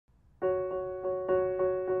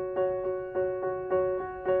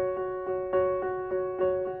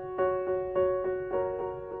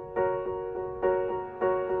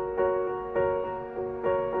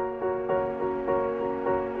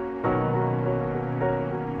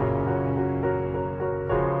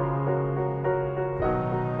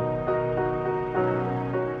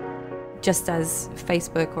just as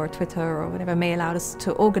Facebook or Twitter or whatever may allow us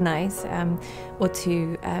to organise or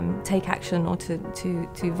to take action or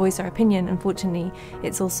to voice our opinion, unfortunately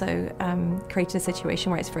it's also created a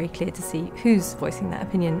situation where it's very clear to see who's voicing that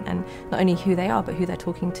opinion, and not only who they are but who they're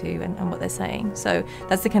talking to and what they're saying. So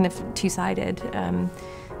that's the kind of two-sided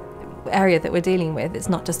area that we're dealing with. It's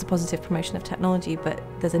not just a positive promotion of technology, but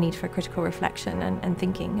there's a need for critical reflection and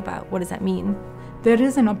thinking about what does that mean. There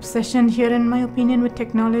is an obsession here, in my opinion, with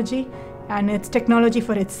technology, and it's technology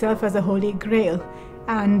for itself as a holy grail,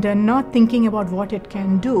 and not thinking about what it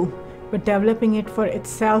can do, but developing it for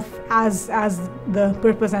itself as the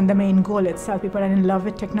purpose and the main goal itself. People are in love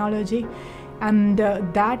with technology, and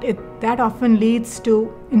that often leads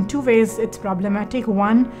to, in two ways, it's problematic.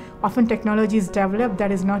 One, often technology is developed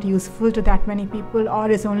that is not useful to that many people,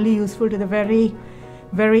 or is only useful to the very,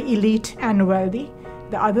 very elite and wealthy.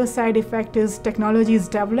 The other side effect is technology is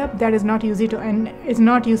developed that is not easy to, and is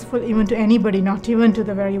not useful even to anybody, not even to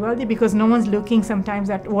the very wealthy, because no one's looking sometimes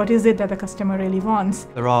at what is it that the customer really wants.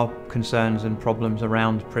 There are concerns and problems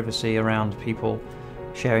around privacy, around people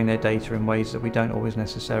sharing their data in ways that we don't always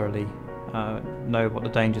necessarily know what the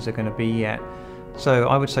dangers are going to be yet. So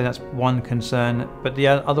I would say that's one concern, but the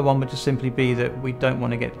other one would just simply be that we don't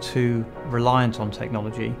want to get too reliant on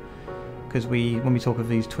technology. Because when we talk of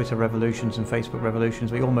these Twitter revolutions and Facebook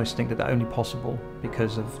revolutions, we almost think that they're only possible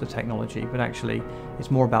because of the technology, but actually it's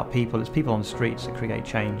more about people. It's people on the streets that create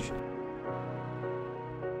change.